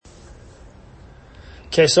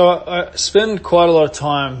Okay, so I spend quite a lot of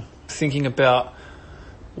time thinking about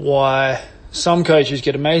why some coaches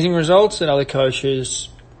get amazing results and other coaches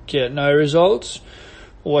get no results,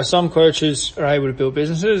 or why some coaches are able to build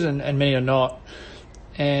businesses and many are not.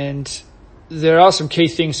 And there are some key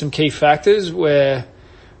things, some key factors where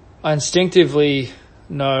I instinctively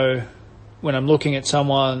know when I'm looking at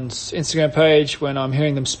someone's Instagram page, when I'm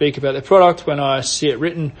hearing them speak about their product, when I see it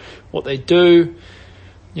written, what they do,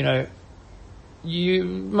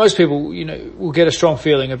 most people, will get a strong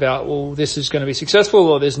feeling about, well, this is going to be successful,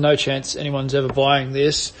 or there's no chance anyone's ever buying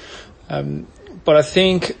this. But I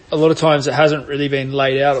think a lot of times it hasn't really been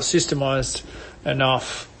laid out or systemized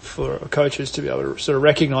enough for coaches to be able to sort of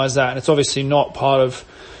recognize that. And it's obviously not part of,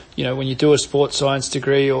 when you do a sports science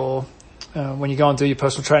degree or when you go and do your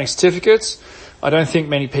personal training certificates. I don't think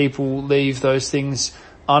many people leave those things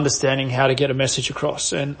understanding how to get a message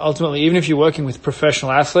across. And ultimately, even if you're working with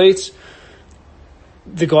professional athletes,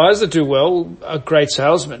 the guys that do well are great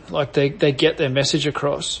salesmen. Like they get their message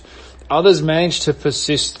across. Others manage to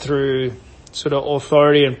persist through sort of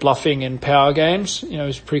authority and bluffing and power games.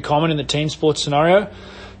 It's pretty common in the team sports scenario.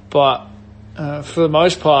 But for the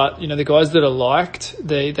most part, the guys that are liked,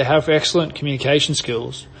 they have excellent communication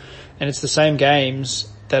skills. And it's the same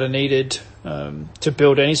games that are needed to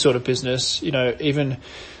build any sort of business, even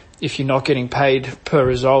if you're not getting paid per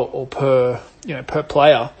result or per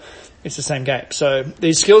player. It's the same game. So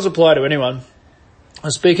these skills apply to anyone. I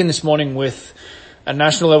was speaking this morning with a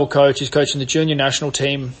national level coach. He's coaching the junior national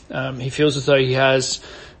team. He feels as though he has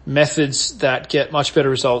methods that get much better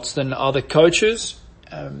results than other coaches.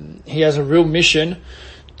 He has a real mission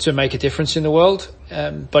to make a difference in the world,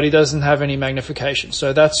 but he doesn't have any magnification.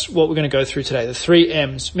 So that's what we're going to go through today. The 3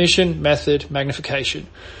 M's: mission, method, magnification.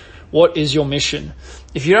 What is your mission?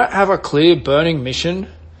 If you don't have a clear burning mission,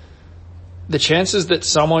 the chances that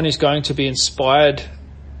someone is going to be inspired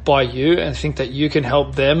by you and think that you can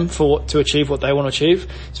help them to achieve what they want to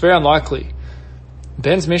achieve, it's very unlikely.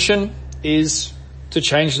 Ben's mission is to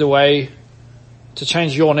change your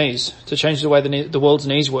knees, to change the way the world's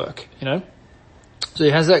knees work, So he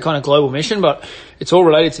has that kind of global mission, but it's all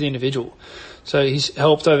related to the individual. So he's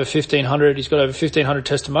helped over 1,500. He's got over 1,500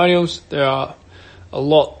 testimonials. There are a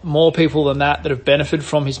lot more people than that have benefited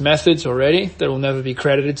from his methods already that will never be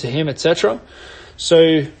credited to him, etc.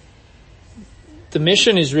 So the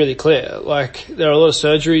mission is really clear. Like, there are a lot of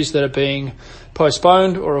surgeries that are being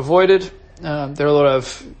postponed or avoided. There are a lot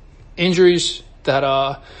of injuries that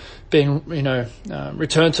are being,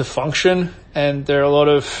 returned to function, and there are a lot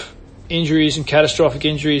of injuries and catastrophic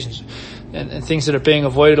injuries and things that are being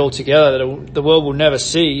avoided altogether that the world will never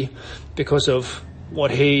see because of what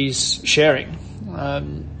he's sharing.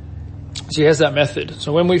 So he has that method.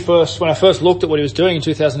 So when I first looked at what he was doing in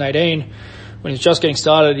 2018, when he was just getting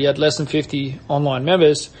started, he had less than 50 online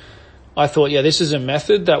members. I thought, this is a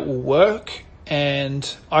method that will work, and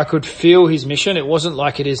I could feel his mission. It wasn't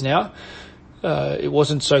like it is now. It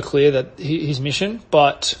wasn't so clear that his mission,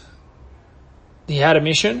 but he had a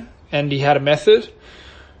mission and he had a method.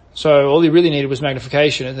 So all he really needed was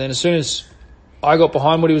magnification. And then as soon as I got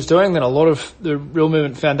behind what he was doing, then a lot of the Real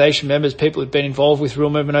Movement Foundation members, people who'd been involved with Real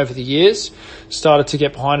Movement over the years, started to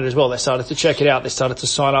get behind it as well. They started to check it out. They started to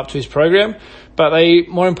sign up to his program. But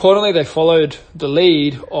more importantly, they followed the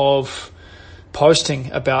lead of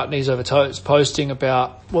posting about Knees Over Toes, posting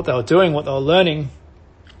about what they were doing, what they were learning.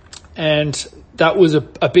 And that was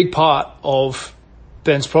a big part of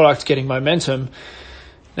Ben's product getting momentum.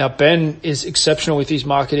 Now, Ben is exceptional with his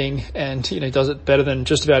marketing, and, he does it better than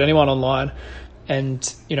just about anyone online. And,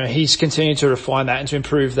 he's continued to refine that and to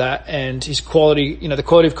improve that, and his quality, the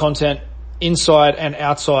quality of content inside and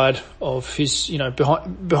outside of his,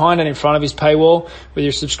 behind and in front of his paywall, whether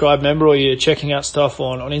you're a subscribed member or you're checking out stuff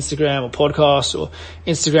on Instagram or podcasts or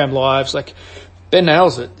Instagram lives. Like, Ben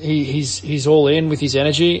nails it. He's all in with his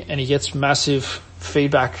energy, and he gets massive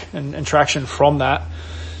feedback and traction from that.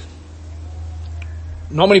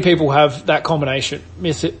 Not many people have that combination,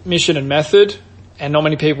 mission and method, and not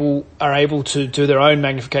many people are able to do their own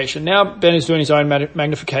magnification. Now, Ben is doing his own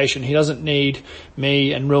magnification. He doesn't need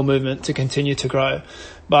me and Real Movement to continue to grow.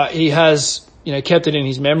 But he has, kept it in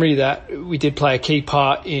his memory that we did play a key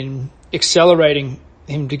part in accelerating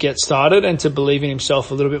him to get started and to believe in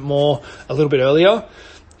himself a little bit more, a little bit earlier.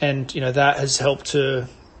 And, that has helped to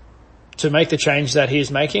make the change that he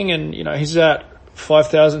is making. And, he's at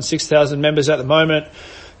 5,000, 6,000 members at the moment.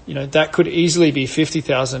 That could easily be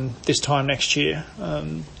 50,000 this time next year.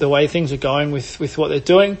 The way things are going with what they're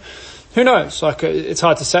doing, who knows? It's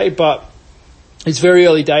hard to say, but it's very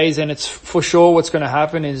early days, and it's for sure what's going to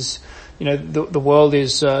happen is the world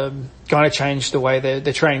is going to change the way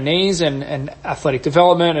they're training knees and athletic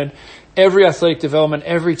development, and every athletic development,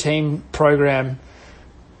 every team program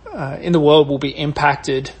in the world will be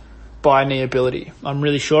impacted by knee ability. I'm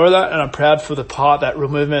really sure of that, and I'm proud for the part that Real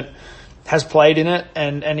Movement has played in it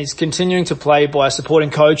and is continuing to play by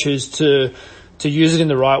supporting coaches to use it in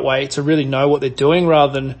the right way, to really know what they're doing,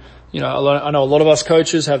 rather than, I know a lot of us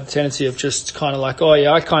coaches have the tendency of just kind of like, oh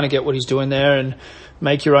yeah, I kind of get what he's doing there, and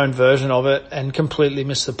make your own version of it and completely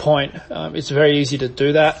miss the point. It's very easy to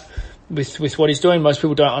do that with what he's doing. Most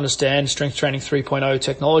people don't understand Strength Training 3.0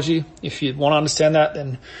 technology. If you want to understand that,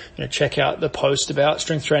 then check out the post about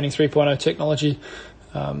Strength Training 3.0 technology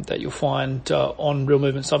that you'll find on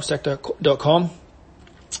realmovementsubstack.com.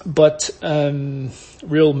 But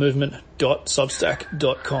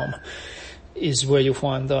realmovement.substack.com is where you'll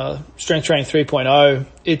find the Strength Training 3.0.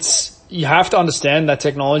 You have to understand that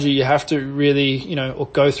technology. You have to really, or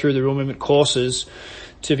go through the Real Movement courses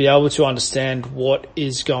to be able to understand what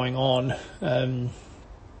is going on.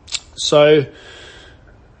 So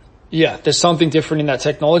yeah, there's something different in that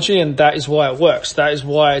technology, and that is why it works. That is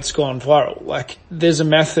why it's gone viral. Like, there's a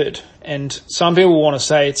method, and some people want to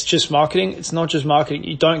say it's just marketing. It's not just marketing.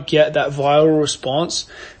 You don't get that viral response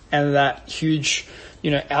and that huge,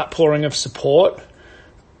 outpouring of support.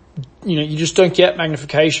 You just don't get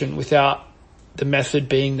Magnification without the method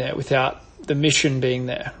being there, without the mission being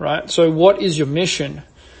there, right? So what is your mission?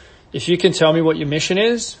 If you can tell me what your mission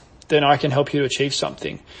is, then I can help you to achieve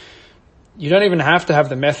something. You don't even have to have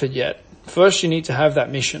the method yet. First, you need to have that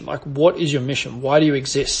mission. Like, what is your mission? Why do you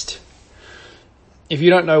exist? If you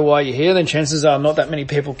don't know why you're here, then chances are not that many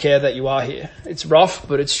people care that you are here. It's rough,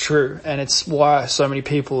 but it's true. And it's why so many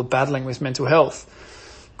people are battling with mental health,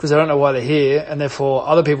 because they don't know why they're here, and therefore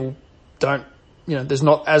other people don't, there's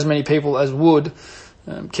not as many people as would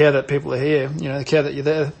care that people are here, they care that you're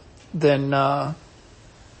there. Then,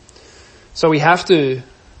 so we have to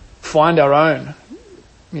find our own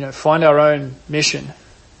mission.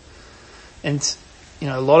 And,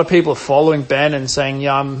 a lot of people are following Ben and saying,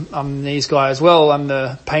 yeah, I'm the knees guy as well. I'm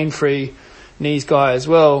the pain-free knees guy as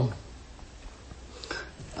well.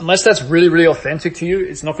 Unless that's really, really authentic to you,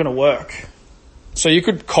 it's not going to work. So you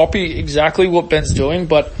could copy exactly what Ben's doing,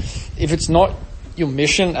 but if it's not your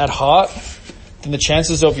mission at heart, then the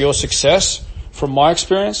chances of your success, from my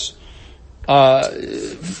experience, they're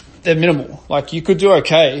minimal. Like, you could do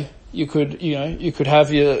okay. You could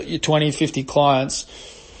have your 20, 50 clients,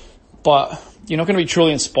 but you're not going to be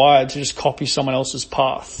truly inspired to just copy someone else's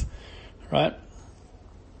path, right?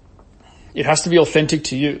 It has to be authentic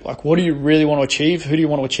to you. Like, what do you really want to achieve? Who do you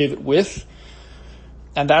want to achieve it with?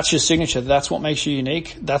 And that's your signature. That's what makes you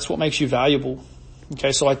unique. That's what makes you valuable.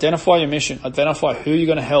 Okay, so identify your mission. Identify who you're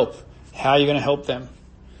going to help, how you're going to help them,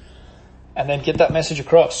 and then get that message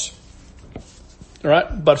across. All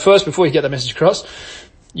right? But first, before you get that message across,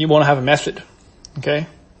 you want to have a method. Okay?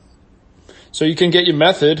 So you can get your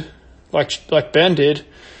method, like Ben did,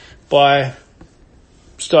 by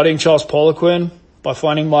studying Charles Poliquin, by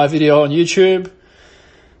finding my video on YouTube,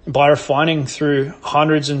 by refining through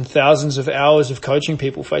hundreds and thousands of hours of coaching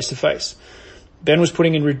people face to face. Ben was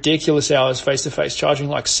putting in ridiculous hours face to face, charging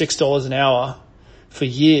like $6 an hour for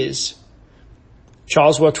years.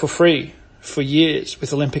 Charles worked for free for years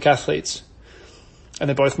with Olympic athletes, and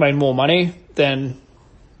they both made more money than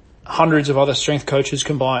hundreds of other strength coaches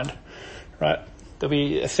combined, right? There'll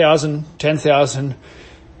be 1,000, 10,000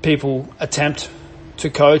 people attempt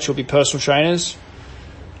to coach or be personal trainers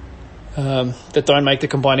that don't make the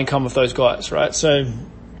combined income of those guys, right? So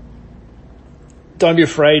don't be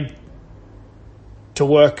afraid to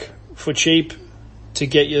work for cheap, to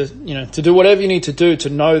get your, to do whatever you need to do to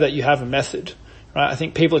know that you have a method, right? I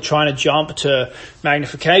think people are trying to jump to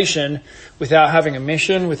Magnification without having a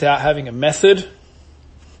mission, without having a method.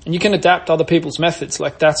 And you can adapt other people's methods.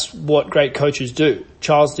 Like, that's what great coaches do.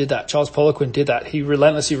 Charles did that. Charles Poliquin did that. He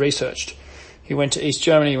relentlessly researched. He went to East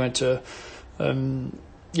Germany. He went to,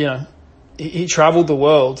 he traveled the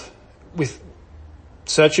world with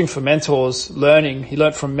searching for mentors, learning. He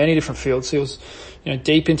learned from many different fields. He was,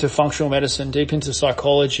 deep into functional medicine, deep into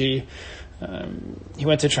psychology. He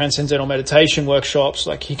went to transcendental meditation workshops.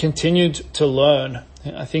 Like, he continued to learn.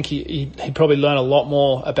 I think he probably learned a lot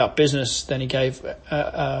more about business than he gave,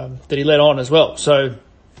 that he let on as well. So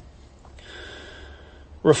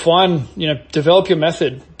refine, develop your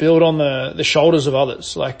method, build on the shoulders of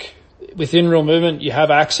others. Like, within Real Movement, you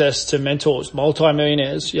have access to mentors,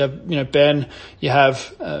 multi-millionaires. You have, Ben, you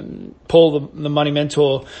have, Paul, the money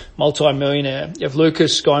mentor, multi-millionaire. You have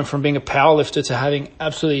Lucas going from being a powerlifter to having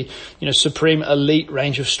absolutely, supreme elite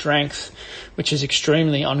range of strength, which is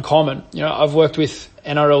extremely uncommon. I've worked with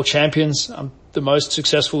NRL champions. I'm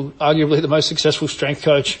arguably the most successful strength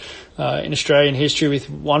coach, in Australian history with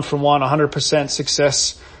 100%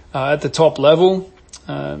 success, at the top level.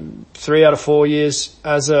 3 out of 4 years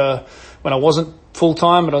when I wasn't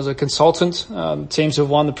full-time, but I was a consultant. Teams have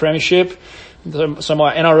won the premiership. So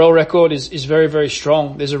my NRL record is very, very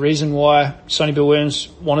strong. There's a reason why Sonny Bill Williams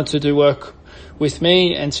wanted to do work with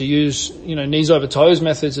me and to use, knees over toes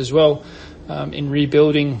methods as well, in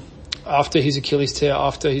rebuilding after his Achilles tear,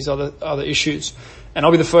 after his other issues. And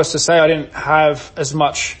I'll be the first to say I didn't have as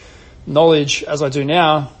much knowledge as I do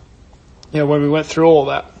now, when we went through all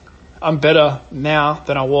that. I'm better now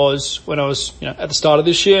than I was when I was, at the start of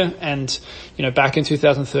this year and, back in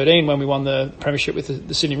 2013 when we won the premiership with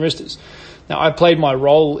the Sydney Roosters. Now, I played my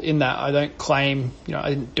role in that. I don't claim, I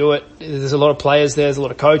didn't do it. There's a lot of players there. There's a lot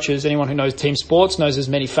of coaches. Anyone who knows team sports knows there's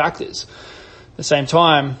many factors. At the same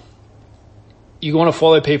time, you want to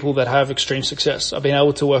follow people that have extreme success. I've been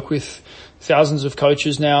able to work with thousands of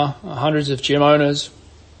coaches now, hundreds of gym owners,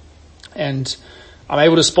 and I'm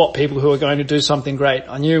able to spot people who are going to do something great.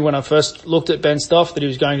 I knew when I first looked at Ben's stuff that he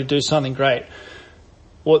was going to do something great.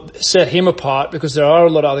 What set him apart, because there are a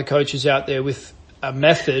lot of other coaches out there with a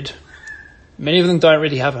method, many of them don't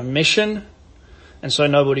really have a mission, and so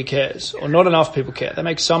nobody cares, or not enough people care. They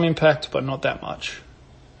make some impact, but not that much.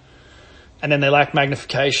 And then they lack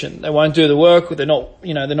magnification. They won't do the work, they're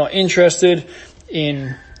not interested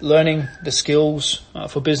in learning the skills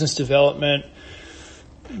for business development,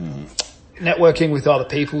 networking with other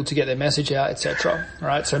people to get their message out, etc.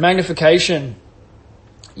 Right? So magnification,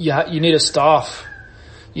 you need a staff.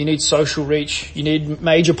 You need social reach. You need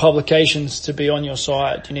major publications to be on your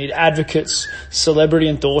side. You need advocates, celebrity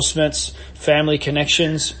endorsements, family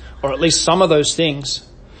connections, or at least some of those things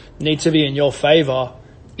need to be in your favor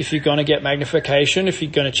if you're going to get magnification, if you're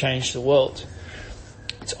going to change the world.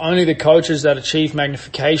 It's only the coaches that achieve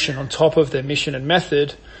magnification on top of their mission and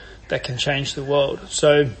method that can change the world.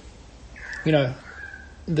 So,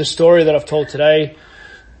 the story that I've told today,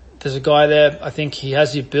 there's a guy there, I think he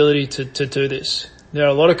has the ability to do this. There are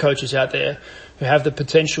a lot of coaches out there who have the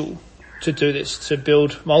potential to do this, to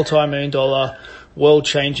build multi-million-dollar,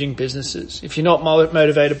 world-changing businesses. If you're not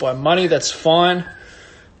motivated by money, that's fine,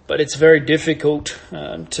 but it's very difficult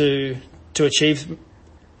to achieve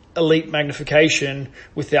elite magnification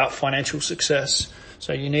without financial success.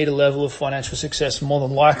 So you need a level of financial success more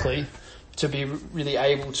than likely to be really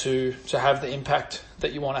able to have the impact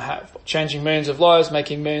that you want to have. Changing millions of lives,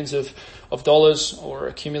 making millions of dollars, or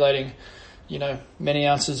accumulating, many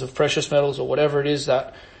ounces of precious metals or whatever it is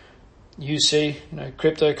that you see,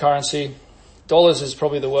 cryptocurrency. Dollars is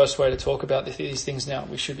probably the worst way to talk about these things now.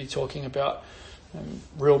 We should be talking about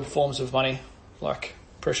real forms of money like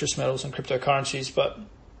precious metals and cryptocurrencies. But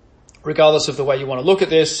regardless of the way you want to look at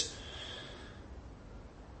this,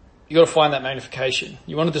 you got to find that magnification.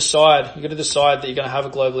 You got to decide that you're going to have a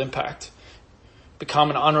global impact.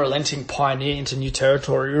 Become an unrelenting pioneer into new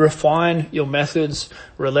territory. Refine your methods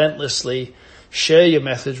relentlessly. Share your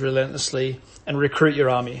methods relentlessly and recruit your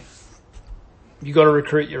army. You got to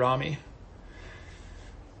recruit your army.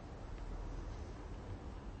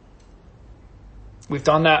 We've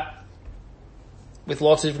done that with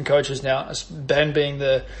lots of different coaches now, Ben being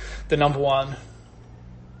the number one.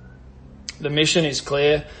 The mission is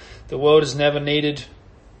clear. The world has never needed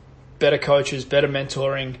better coaches, better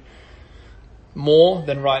mentoring, more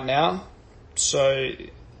than right now. So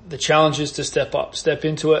the challenge is to step up, step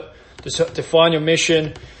into it, define your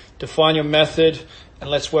mission, define your method, and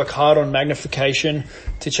let's work hard on magnification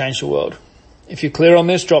to change the world. If you're clear on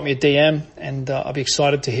this, drop me a DM and I'll be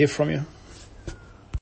excited to hear from you.